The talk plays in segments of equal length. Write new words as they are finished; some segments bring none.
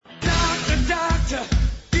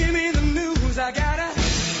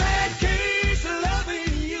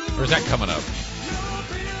Or is that coming up?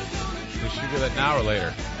 We should do that now or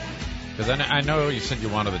later. Because I know you said you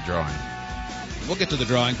wanted the drawing. We'll get to the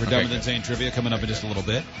drawing for Dumber Than Sane Trivia coming up in just a little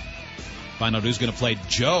bit. Find out who's going to play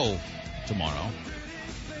Joe tomorrow.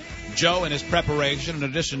 Joe, in his preparation, in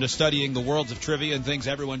addition to studying the worlds of trivia and things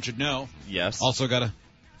everyone should know, Yes. also got a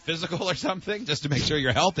physical or something just to make sure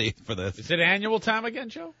you're healthy for this. Is it annual time again,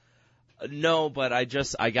 Joe? No, but I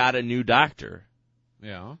got a new doctor.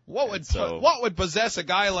 Yeah. What would possess a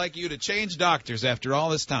guy like you to change doctors after all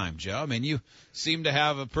this time, Joe? I mean, you seem to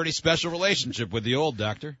have a pretty special relationship with the old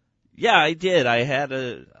doctor. Yeah, I did. I had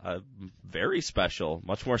a very special,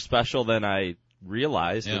 much more special than I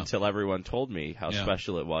realized until everyone told me how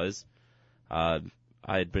special it was. I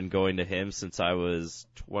had been going to him since I was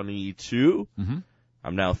 22. Mm-hmm.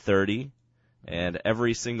 I'm now 30. And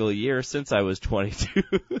every single year since I was 22.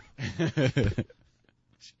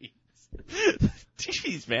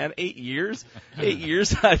 Jeez, man, 8 years? 8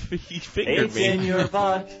 years he fingered me. In your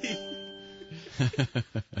butt.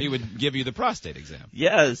 He would give you the prostate exam.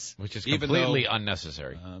 Yes. Which is Even completely though,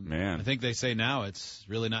 unnecessary. Man. I think they say now it's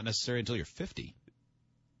really not necessary until you're 50.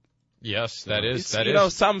 Yes, that is.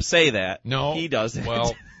 Some say that. No. He doesn't.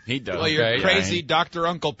 Well, he does. Well, you're crazy Dr.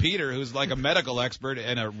 Uncle Peter, who's like a medical expert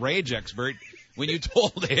and a rage expert. When you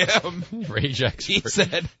told him, rage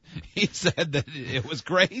expert. he said that it was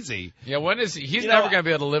crazy. Yeah, when is he's never going to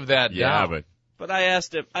be able to live that down. But I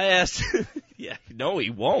asked him, yeah, no, he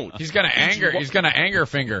won't. He's going to anger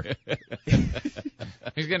finger.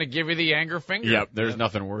 He's going to give you the anger finger. Yep, there's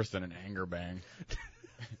nothing worse than an anger bang.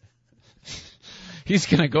 He's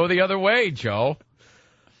going to go the other way, Joe.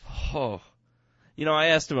 Oh. I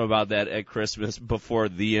asked him about that at Christmas before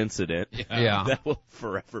the incident. Yeah. That will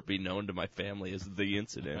forever be known to my family as the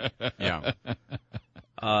incident. Yeah.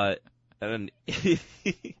 And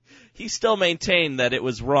he still maintained that it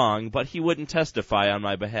was wrong, but he wouldn't testify on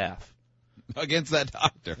my behalf. Against that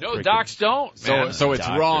doctor. No, docs don't. So it's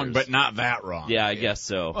Doctors. wrong, but not that wrong. Yeah, I guess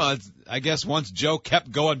so. Well, I guess once Joe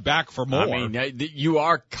kept going back for more. I mean, you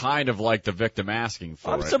are kind of like the victim asking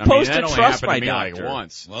for I'm it. supposed that to only trust happened my to me doctor. Like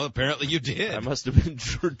once. Well, apparently you did. I must have been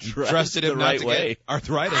Trusted him the not right to way. get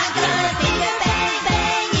arthritis doing that.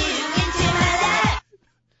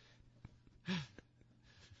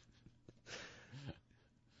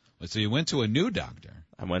 So you went to a new doctor.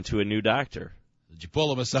 I went to a new doctor. Did you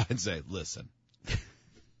pull him aside and say, listen,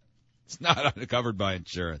 it's not covered by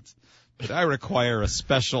insurance, but I require a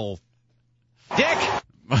special dick?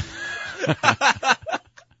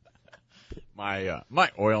 My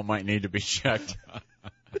oil might need to be checked.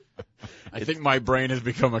 I think my brain has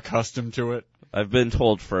become accustomed to it. I've been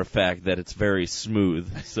told for a fact that it's very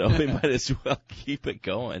smooth, so we might as well keep it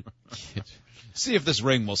going. See if this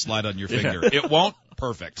ring will slide on your finger. It won't?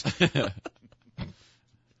 Perfect.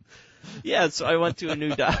 Yeah, so I went to a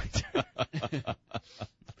new doctor.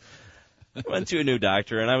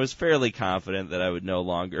 And I was fairly confident that I would no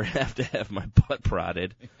longer have to have my butt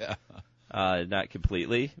prodded. Yeah. Not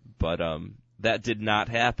completely, but that did not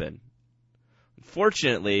happen.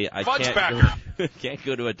 Fortunately, I can't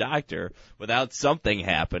go to a doctor without something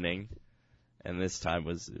happening, and this time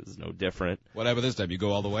was no different. What happened this time? You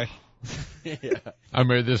go all the way? Yeah. I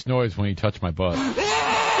made this noise when he touched my butt.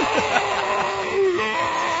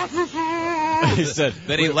 He said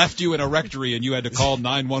that he left you in a rectory and you had to call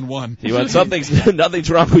 911. He went, nothing's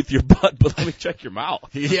wrong with your butt, but let me check your mouth.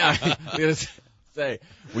 Yeah. I was going to say,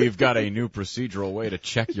 we've got a new procedural way to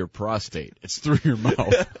check your prostate. It's through your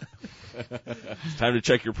mouth. It's time to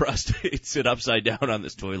check your prostate. Sit upside down on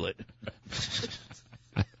this toilet.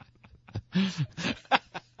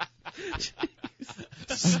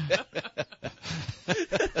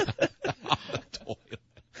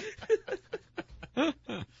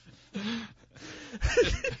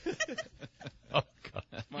 Oh,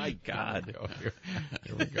 God. My God.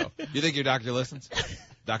 Here we go. You think your doctor listens?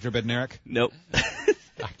 Dr. Bednarik? Nope.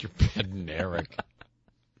 Dr. Bednarik.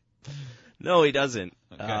 No, he doesn't.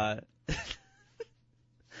 Okay.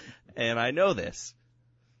 And I know this.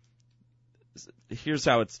 Here's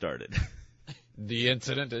how it started. The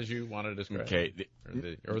incident, as you want to describe Okay.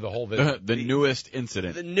 it. Or the whole visit. The newest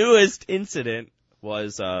incident. The newest incident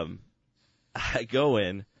was I go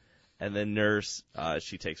in, and the nurse,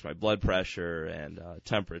 she takes my blood pressure and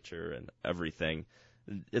temperature and everything.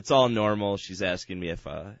 It's all normal. She's asking me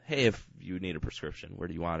if you need a prescription, where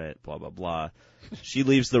do you want it, blah, blah, blah. She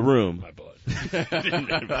leaves the room. My blood.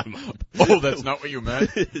 Oh, that's not what you meant?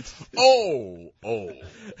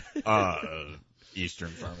 Eastern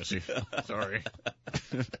Pharmacy. Sorry.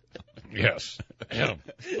 Yes. Yeah.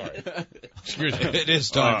 Sorry. Excuse me. It is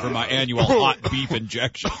time for my annual hot beef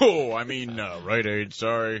injection. Oh, I mean, Rite Aid.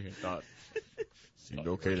 Sorry. Not Seemed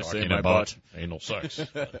okay to say talking my about butt. anal sex,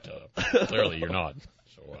 but clearly you're not.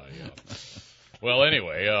 So well,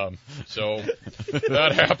 anyway, so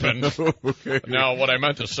that happened. Okay. Now, what I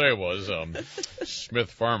meant to say was Smith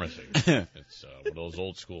Pharmacy. It's one of those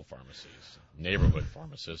old school pharmacies, neighborhood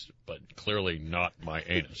pharmacist, but clearly not my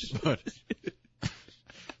anus.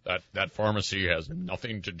 That pharmacy has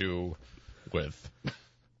nothing to do with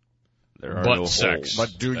There are butt no sex.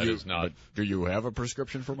 holes. But do That you is not. but do you have a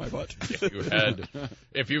prescription for my butt?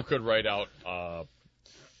 If you could write out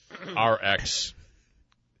RX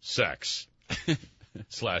sex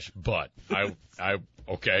 / butt, I'm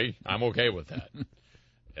okay with that.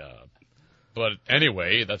 But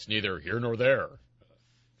anyway, that's neither here nor there.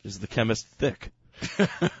 Is the chemist thick?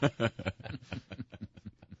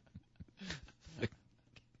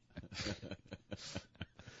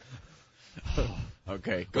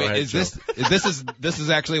 Okay, go Wait, ahead. is Joe. this is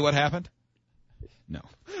actually what happened? No,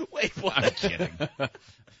 Wait, what? I'm kidding.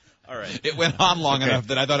 All right. It went on long enough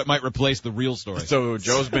that I thought it might replace the real story. So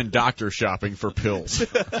Joe's been doctor shopping for pills.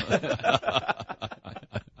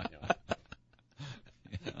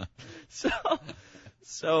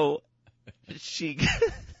 So she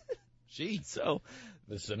so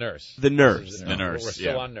This is the nurse. the nurse. This is The nurse, We're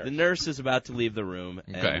still yeah. on nurse. The nurse is about to leave the room,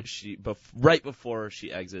 and Okay. she, right before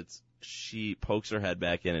she exits, she pokes her head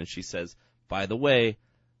back in and she says, "By the way,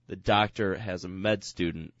 the doctor has a med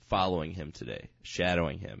student following him today,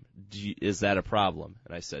 shadowing him. Is that a problem?"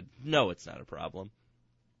 And I said, "No, it's not a problem."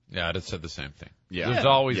 Yeah, I'd have said the same thing. Yeah, There's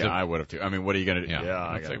always yeah, a I would have too. I mean, what are you gonna do? yeah.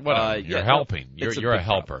 I It's got like, whatever. yeah, You're no, helping. it's You're a big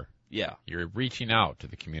helper. problem. Yeah, You're reaching out to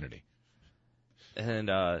the community. and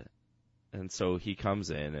so he comes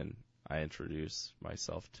in, and I introduce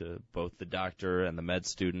myself to both the doctor and the med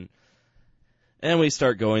student, and we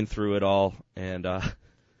start going through it all, and and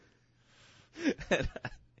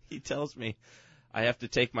he tells me I have to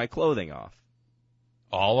take my clothing off.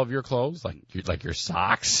 All of your clothes, like your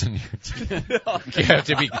socks, and you have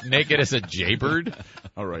to be naked as a jaybird.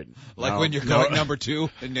 all right. Like Now- when you're going number 2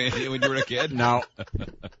 and when you were a kid. Now,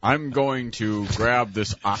 I'm going to grab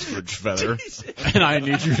this ostrich feather, and I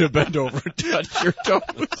need you to bend over and touch your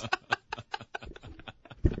toes.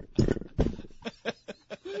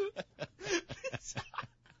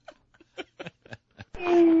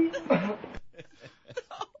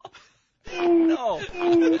 No.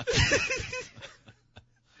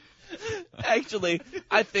 Actually,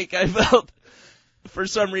 I think I felt, for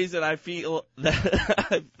some reason, I feel that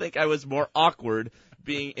I think I was more awkward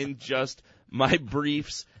being in just my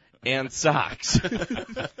briefs and socks.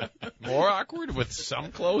 More awkward with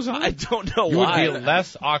some clothes on. I don't know You why. would be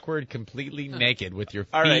less awkward completely naked with your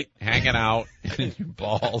feet All right. hanging out and your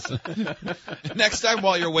balls. Next time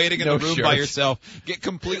while you're waiting in No the room by shirt. yourself, get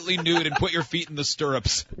completely nude and put your feet in the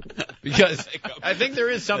stirrups. Because I think there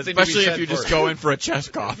is something Especially to be if you said just for- go in for a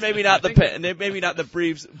chest cough. Maybe not the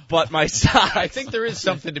briefs, but my socks. I think there is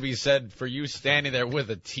something to be said for you standing there with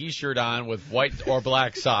a T-shirt on with white or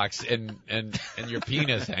black socks and your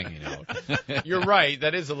penis hanging out. You're right.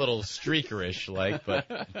 That is a little streakerish, but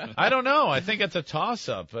I don't know. I think it's a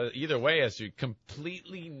toss-up. Either way, as you're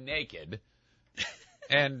completely naked,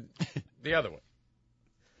 and the other way.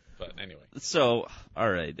 But anyway. So, all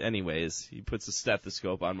right. Anyways, he puts a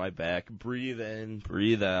stethoscope on my back. Breathe in,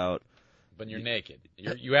 breathe out. But you're naked.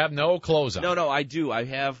 You have no clothes on. No, I do. I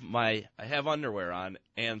have underwear on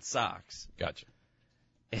and socks. Gotcha.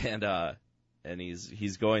 And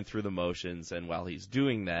he's going through the motions, and while he's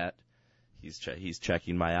doing that, he's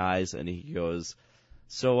checking my eyes, and he goes,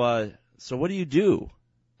 so what do you do?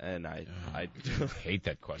 And I hate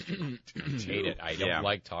that question. Hate it. I don't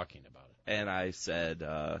like talking about it. and I said,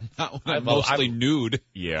 Not when I'm mostly nude,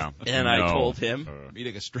 Yeah. and No. I told him,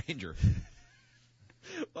 meeting a stranger.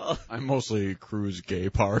 well, I mostly cruise gay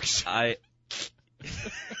parks. I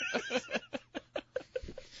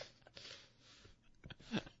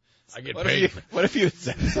get What paid. if you had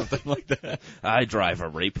said something like that? I drive a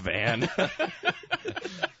rape van.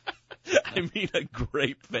 I mean a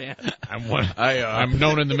grape van. I'm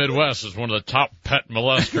known in the Midwest as one of the top pet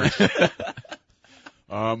molesters.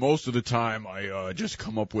 Most of the time, I just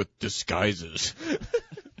come up with disguises.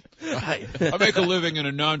 I make a living in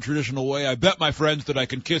a non-traditional way. I bet my friends that I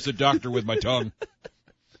can kiss a doctor with my tongue.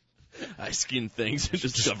 I skin things and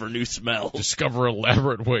discover new smells. Discover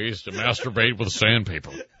elaborate ways to masturbate with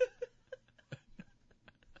sandpaper.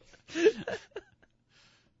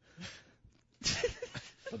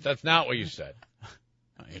 But that's not what you said.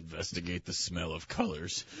 I investigate the smell of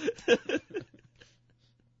colors.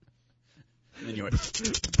 And you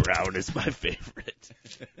went, Brown is my favorite.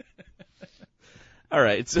 All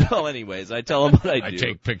right. So, anyways, I tell him what I do. I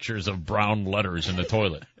take pictures of brown letters in the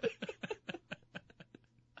toilet.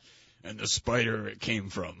 and the spider it came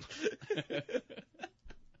from.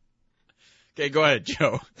 Okay, go ahead,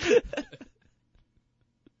 Joe.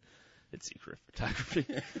 It's secret photography.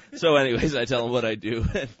 So anyways, I tell him what I do.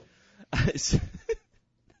 And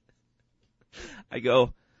I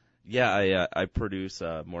go, yeah, I produce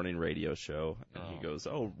a morning radio show. And he goes,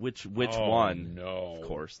 oh, which one? No. Of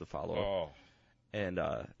course, the follow-up. Oh. And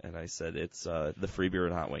I said, it's the Free Beer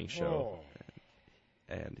and Hot Wings show.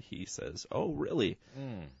 And he says, oh, really?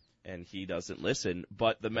 And he doesn't listen.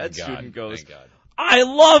 But the med student goes, Thank God. I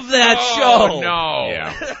love that show! No.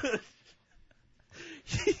 Yeah.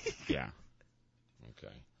 Yeah.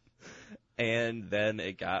 Okay. And then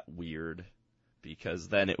it got weird, because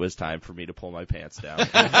then it was time for me to pull my pants down.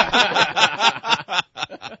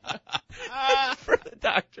 For the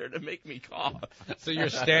doctor to make me cough. So you're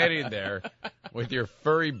standing there with your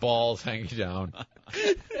furry balls hanging down.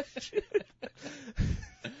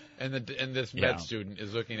 And this med student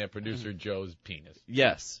is looking at producer Joe's penis.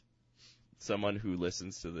 Yes. Someone who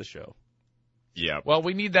listens to the show. Yeah. Well,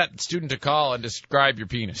 we need that student to call and describe your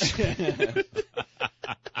penis.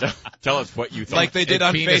 Tell us what you think. Like they did A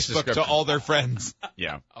on penis Facebook to description. all their friends.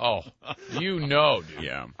 Yeah. Oh, you know, dude.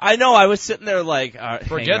 Yeah. I know, I was sitting there like,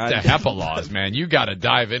 Forget the HEPA laws, man. You got to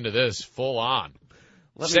dive into this full on.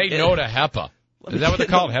 Say get- no to HEPA. Is that what they're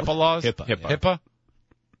called? HEPA laws? HIPAA. HIPAA?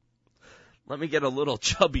 Let me get a little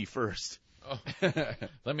chubby first.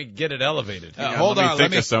 Let me get it elevated. Hold let me on.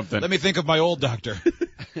 think of something. Let me think of my old doctor.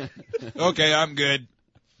 Okay, I'm good.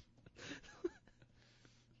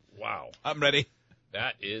 Wow. I'm ready.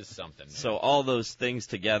 That is something, man. So all those things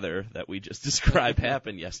together that we just described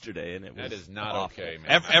happened yesterday, and it was That is not awful. okay,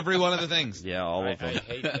 man. Every one of the things. Yeah, all of I them.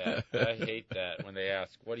 hate that. I hate that when they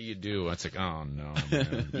ask, what do you do? It's like, oh, no,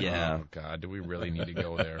 man. Yeah. Oh, God, do we really need to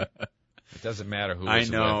go there? It doesn't matter who I it's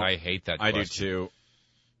know. with. I hate that I do question. too.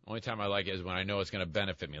 Only time I like it is when I know it's going to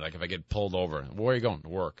benefit me. Like if I get pulled over. Where are you going? To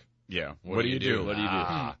work. Yeah. What do you do? What do you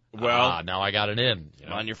do? Well- now I got it in. You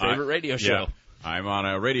know? On your favorite radio show. Yeah. I'm on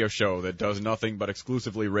a radio show that does nothing but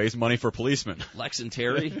exclusively raise money for policemen. Lex and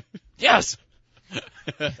Terry? Yes!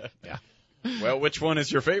 Yeah. Well, which one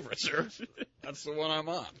is your favorite, sir? That's the one I'm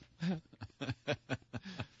on.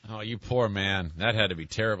 Oh, you poor man. That had to be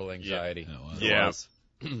terrible anxiety. Yeah.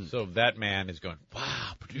 So that man is going,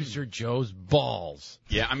 wow, producer Joe's balls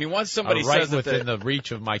Yeah, I mean, once are somebody right says that, within the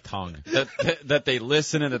reach of my tongue. that they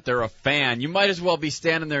listen and that they're a fan, you might as well be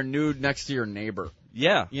standing there nude next to your neighbor,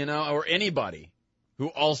 Yeah. you know, or anybody who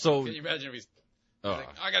also. Can you imagine if he's Oh. like,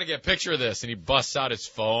 I got to get a picture of this, and he busts out his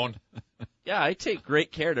phone. Yeah, I take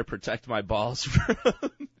great care to protect my balls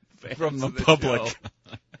From the of the public. show.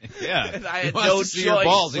 Yeah. And I He had wants no to see your choice.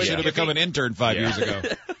 balls. He When should have you become an intern 5 years ago.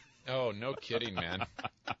 Oh, no kidding, man.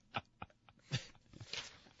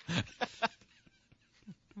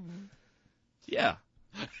 Yeah.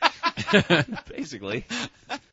 Basically.